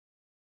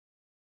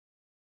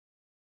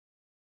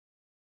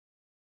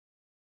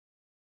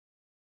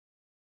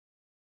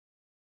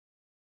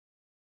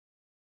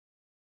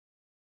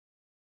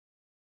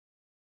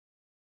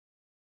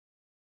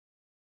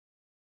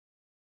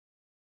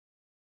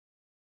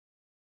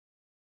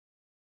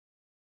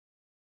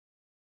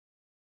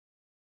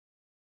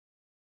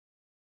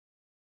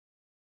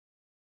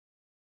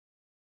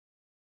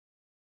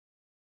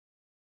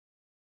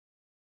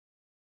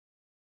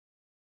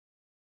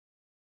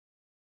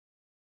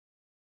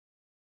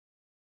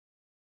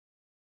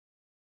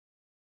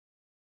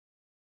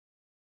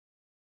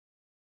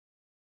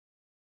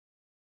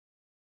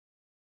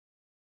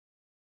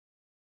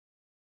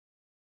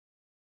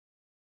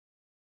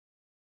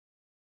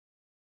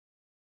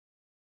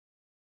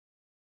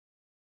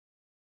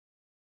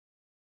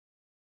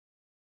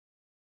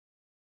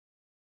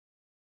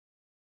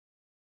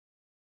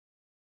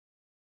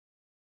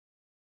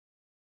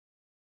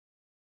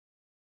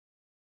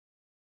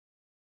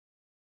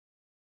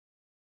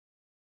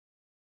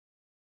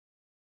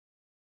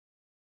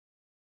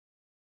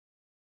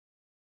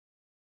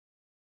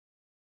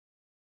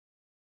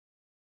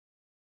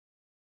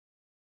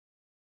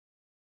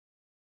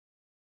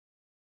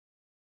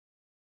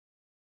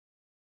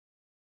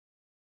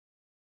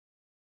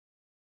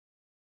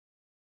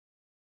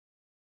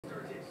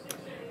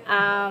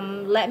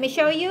Let me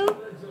show you.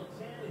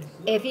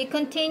 If you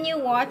continue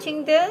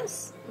watching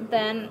this,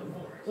 then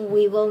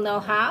we will know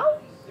how.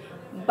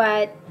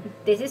 But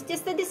this is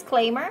just a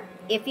disclaimer.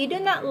 If you do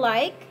not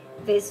like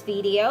this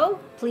video,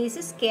 please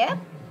skip.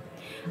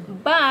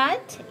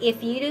 But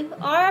if you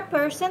are a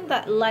person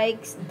that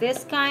likes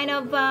this kind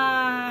of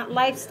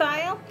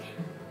lifestyle,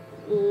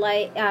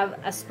 like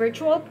a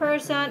spiritual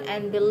person,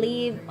 and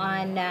believe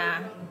on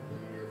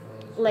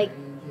like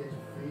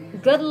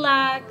good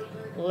luck,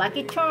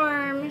 lucky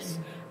charms,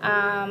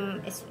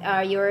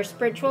 you're a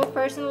spiritual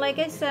person like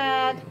I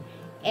said,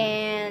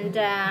 and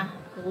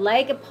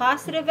like a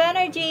positive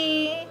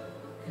energy,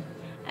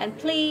 and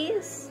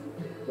please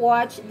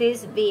watch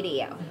this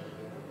video.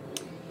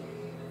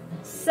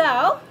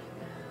 So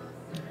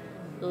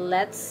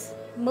let's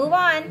move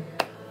on.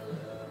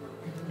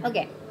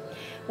 Okay,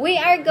 we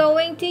are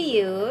going to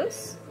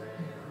use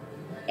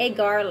a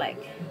garlic,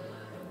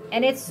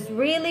 and it's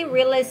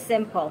really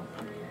simple.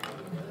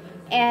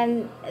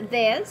 And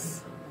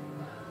this,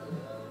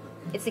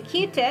 it's a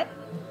Q-tip,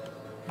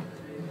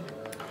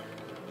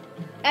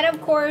 and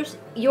of course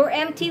your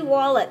empty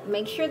wallet.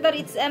 Make sure that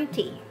it's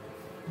empty.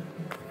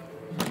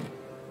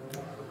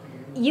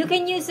 You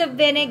can use a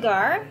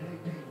vinegar,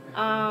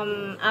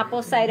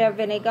 apple cider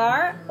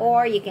vinegar,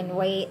 or you can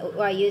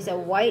use a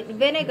white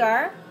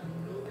vinegar.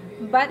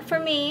 But for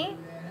me,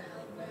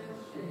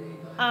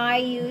 I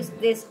use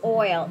this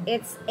oil.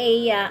 It's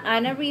a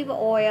Anna Riva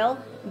oil,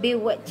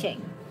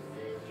 Bewitching.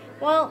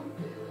 Well,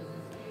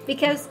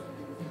 because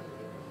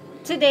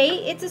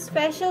today it's a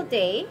special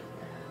day.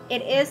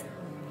 It is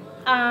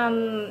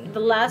the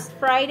last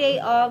Friday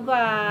of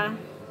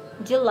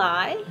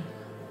July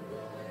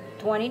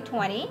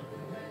 2020,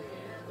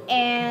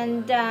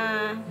 and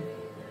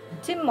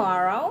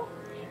tomorrow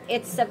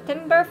it's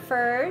September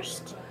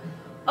 1st.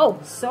 Oh,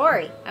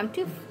 sorry, I'm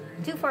too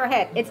far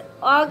ahead. It's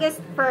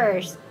August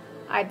 1st.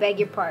 I beg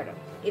your pardon.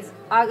 It's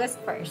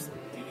August 1st.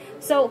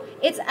 So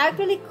it's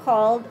actually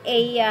called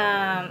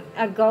a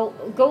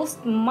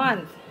ghost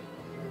month.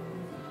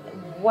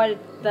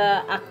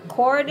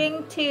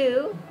 According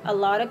to a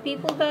lot of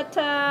people that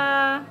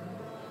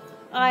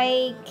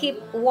I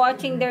keep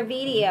watching their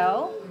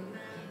video,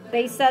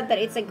 they said that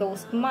it's a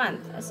ghost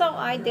month. So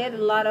I did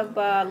a lot of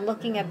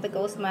looking at the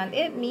ghost month.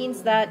 It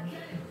means that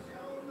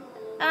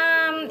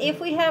if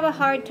we have a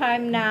hard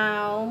time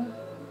now,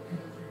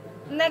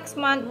 next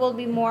month will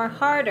be more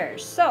harder.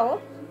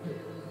 So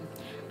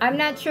I'm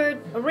not sure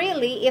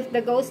really if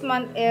the ghost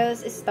month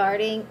is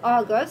starting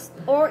August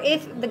or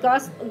if the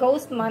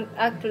ghost month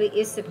actually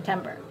is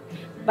September.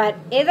 But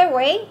either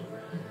way,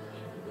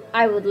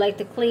 I would like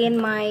to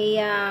clean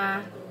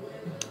my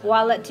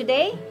wallet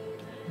today.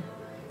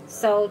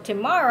 So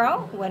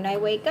tomorrow when I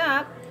wake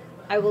up,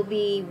 I will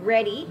be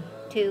ready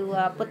to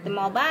put them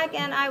all back,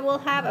 and I will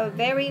have a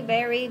very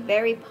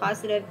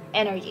positive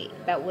energy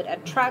that would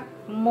attract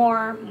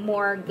more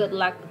good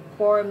luck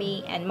for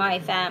me and my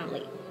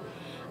family.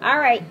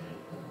 Alright,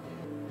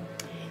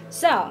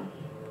 so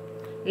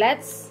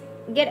let's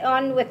get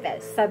on with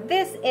this. So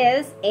this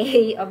is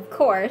of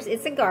course,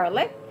 it's a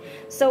garlic.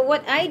 So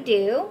what I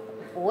do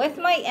with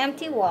my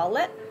empty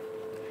wallet,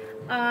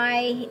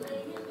 I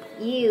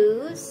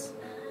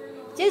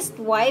just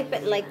wipe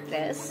it like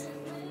this.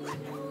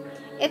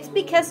 It's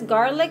because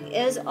garlic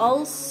is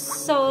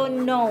also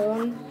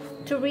known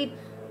to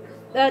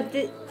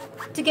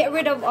get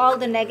rid of all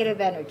the negative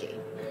energy.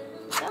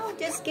 So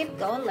just keep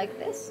going like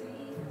this.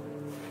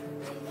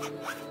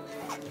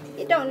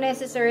 You don't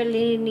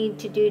necessarily need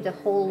to do the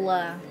whole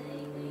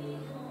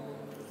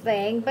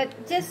thing,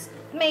 but just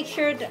make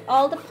sure that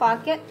all the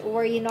pocket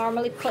where you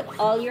normally put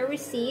all your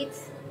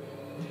receipts,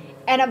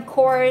 and of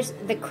course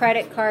the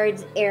credit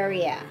cards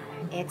area.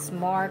 It's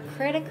more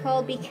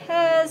critical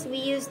because we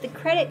use the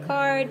credit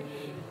card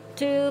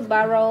to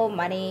borrow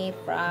money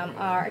from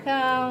our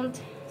account.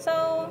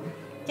 So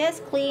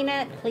just clean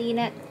it,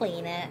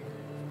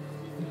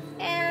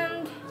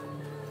 and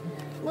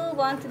move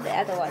on to the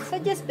other one. So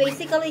just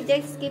basically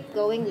just keep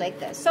going like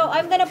this. So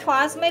I'm gonna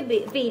pause my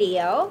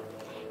video,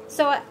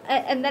 so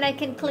and then I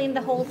can clean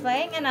the whole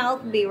thing, and I'll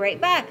be right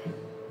back.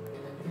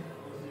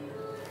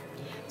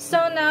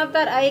 So now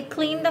that I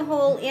cleaned the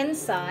whole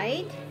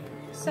inside,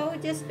 so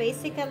just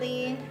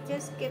basically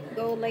just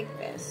go like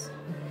this.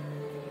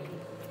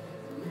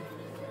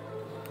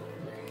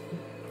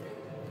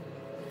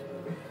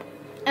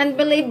 And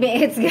believe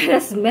me, it's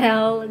gonna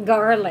smell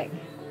garlic.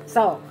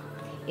 So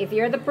if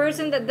you're the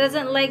person that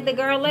doesn't like the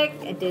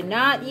garlic, do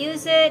not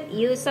use it.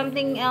 Use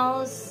something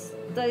else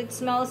that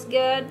smells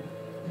good.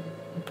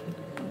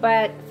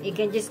 But you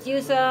can just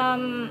use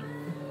little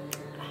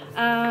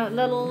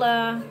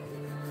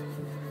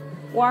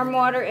warm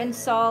water and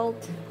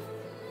salt.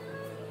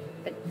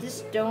 But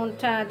just don't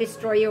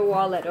destroy your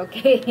wallet,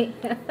 okay?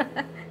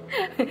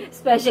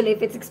 Especially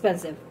if it's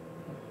expensive.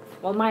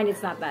 Well, mine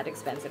is not that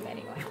expensive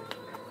anyway.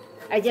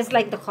 I just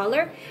like the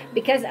color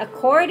because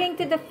according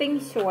to the Feng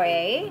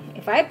Shui,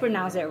 if I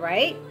pronounce it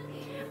right,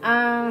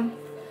 the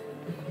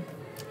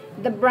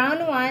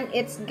brown one,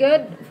 it's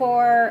good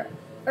for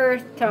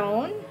earth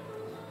tone,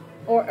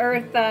 or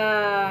earth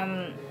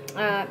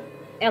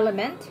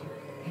element,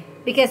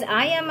 because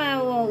I am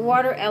a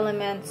water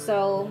element,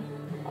 so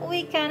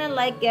we kind of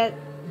like get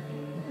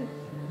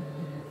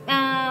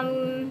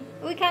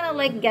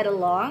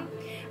along.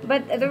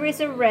 But there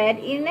is a red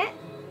in it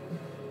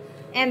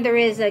and there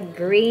is a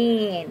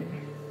green.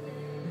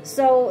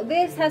 So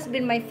this has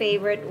been my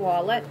favorite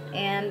wallet,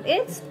 and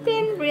it's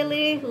been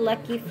really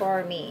lucky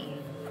for me.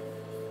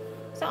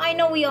 So I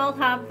know we all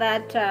have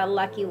that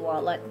lucky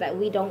wallet that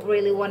we don't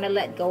really want to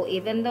let go,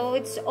 even though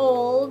it's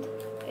old.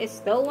 I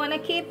still want to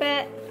keep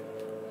it,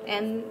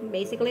 and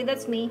basically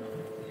that's me.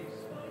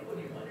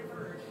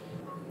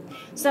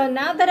 So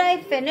now that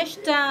I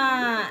finished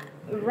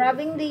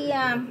rubbing the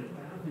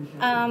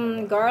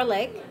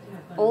garlic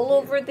all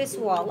over this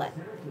wallet,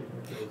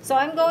 so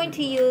I'm going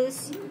to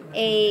use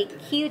a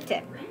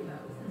Q-tip.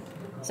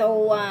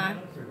 So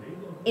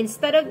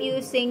instead of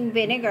using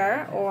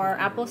vinegar or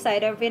apple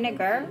cider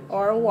vinegar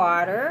or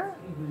water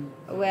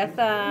with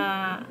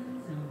a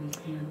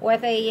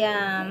what do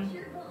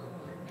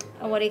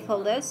you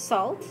call this,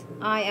 salt,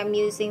 I am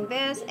using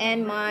this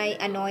and my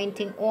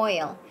anointing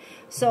oil.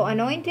 So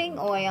anointing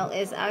oil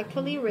is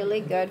actually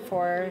really good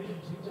for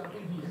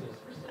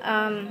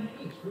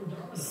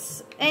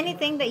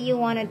anything that you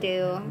want to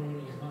do.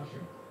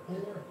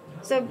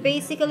 So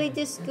basically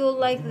just go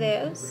like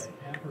this.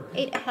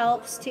 It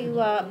helps to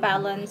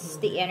balance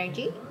the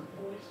energy.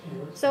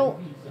 So,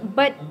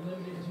 but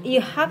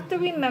you have to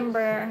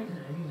remember,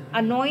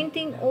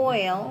 anointing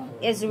oil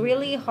is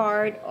really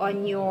hard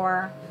on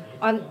your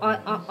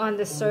on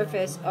the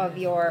surface of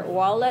your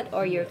wallet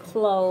or your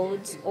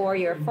clothes or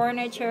your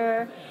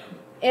furniture.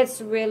 It's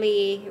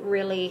really,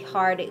 really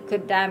hard. It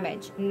could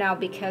damage. Now,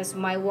 because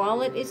my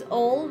wallet is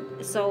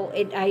old, so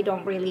I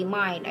don't really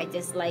mind. I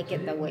just like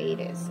it the way it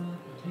is.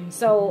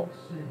 So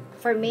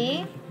for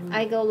me,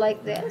 I go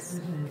like this.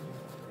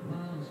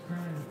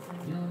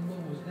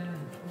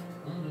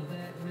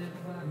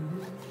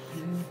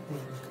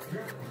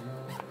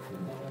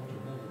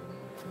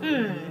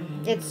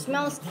 It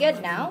smells good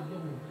now.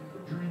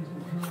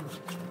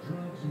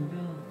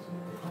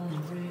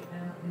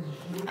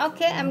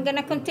 Okay, I'm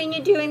gonna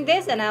continue doing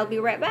this and I'll be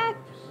right back.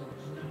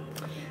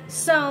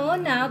 So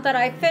now that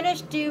I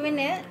finished doing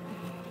it,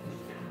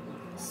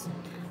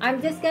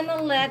 I'm just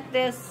gonna let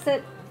this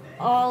sit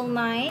all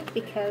night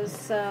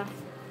because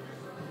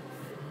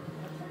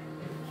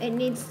it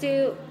needs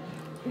to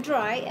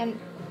dry, and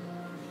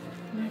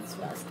it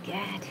smells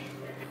good.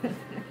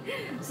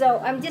 So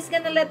I'm just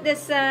gonna let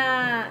this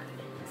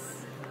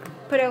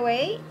put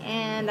away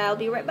and I'll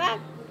be right back.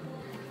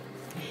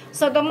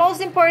 So the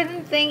most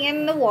important thing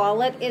in the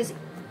wallet is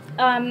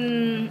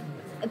the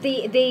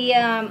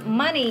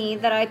money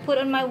that I put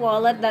in my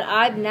wallet that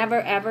I've never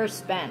ever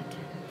spent.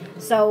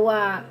 So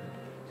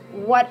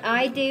what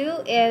I do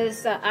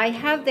is I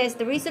have this.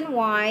 The reason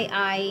why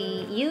I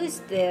use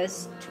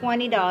this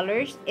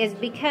 $20 is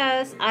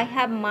because I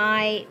have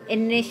my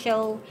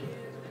initial,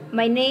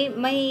 my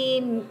name,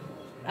 my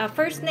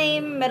first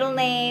name, middle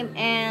name,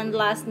 and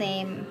last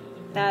name.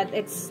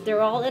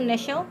 They're all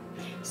initial.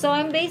 So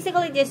I'm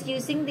basically just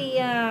using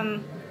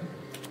the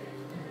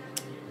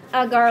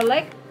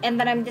garlic, and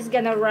then I'm just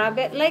gonna rub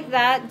it like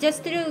that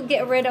just to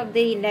get rid of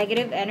the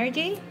negative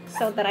energy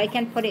so that I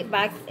can put it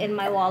back in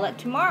my wallet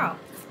tomorrow.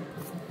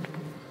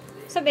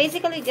 So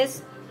basically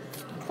just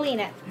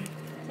clean it.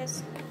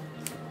 Just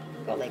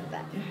go like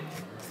that.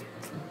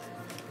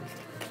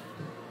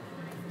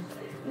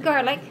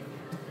 Garlic.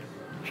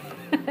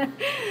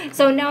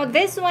 So now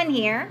this one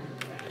here,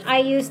 I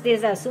use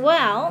this as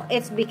well.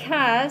 It's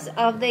because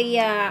of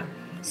the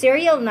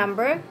serial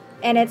number,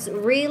 and it's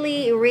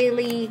really,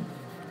 really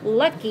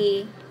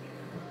lucky.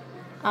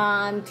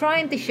 I'm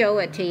trying to show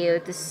it to you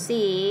to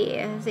see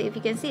if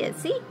you can see it.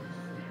 See?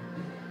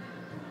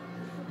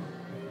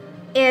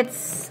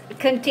 It's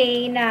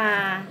contain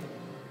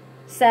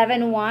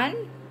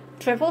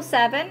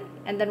 71777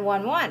 and then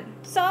 11.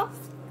 So,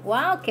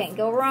 wow, can't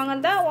go wrong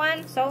on that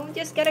one. So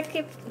just gotta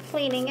keep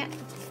cleaning it,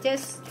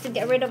 just to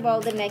get rid of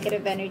all the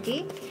negative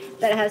energy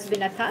that has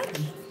been attached.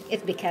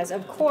 It's because,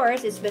 of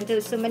course, it's been through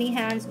so many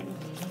hands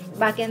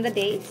back in the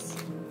days.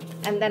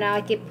 And then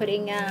I'll keep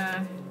putting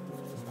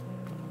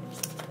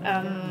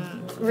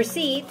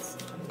receipts.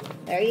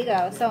 There you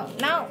go. So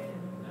now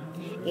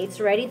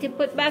it's ready to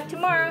put back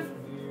tomorrow.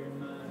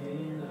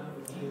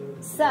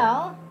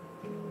 So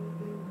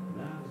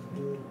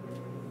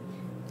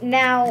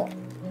now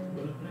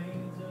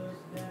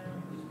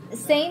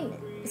same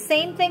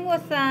thing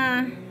with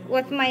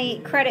my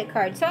credit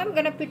card. So I'm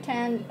gonna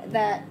pretend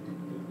that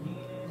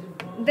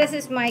this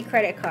is my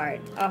credit card.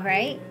 All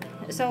right,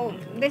 so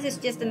this is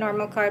just a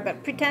normal card,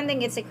 but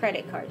pretending it's a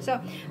credit card.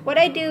 So what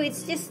I do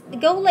is just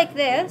go like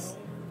this,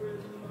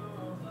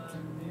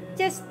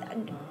 just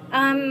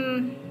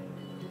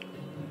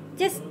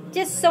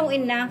so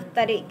enough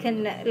that it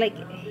can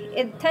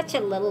it touch a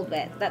little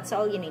bit. That's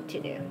all you need to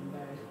do,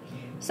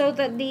 so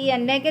that the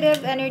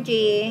negative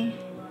energy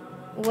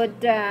would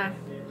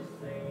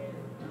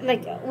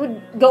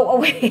go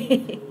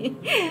away.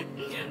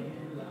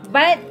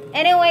 But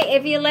Anyway,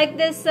 if you like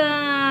this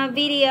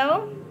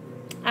video,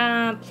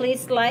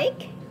 please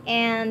like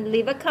and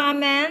leave a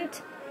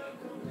comment.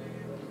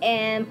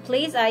 And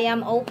please, I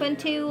am open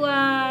to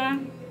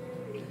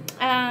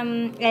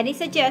any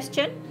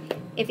suggestion.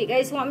 If you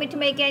guys want me to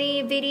make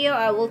any video,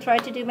 I will try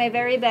to do my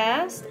very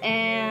best.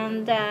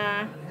 And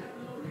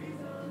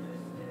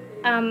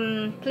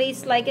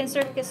please like and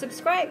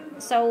subscribe.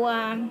 So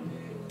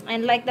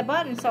and like the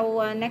button,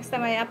 so next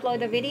time I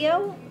upload a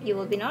video, you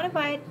will be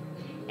notified.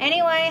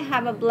 Anyway,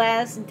 have a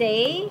blessed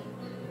day.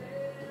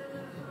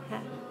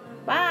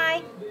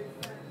 Bye.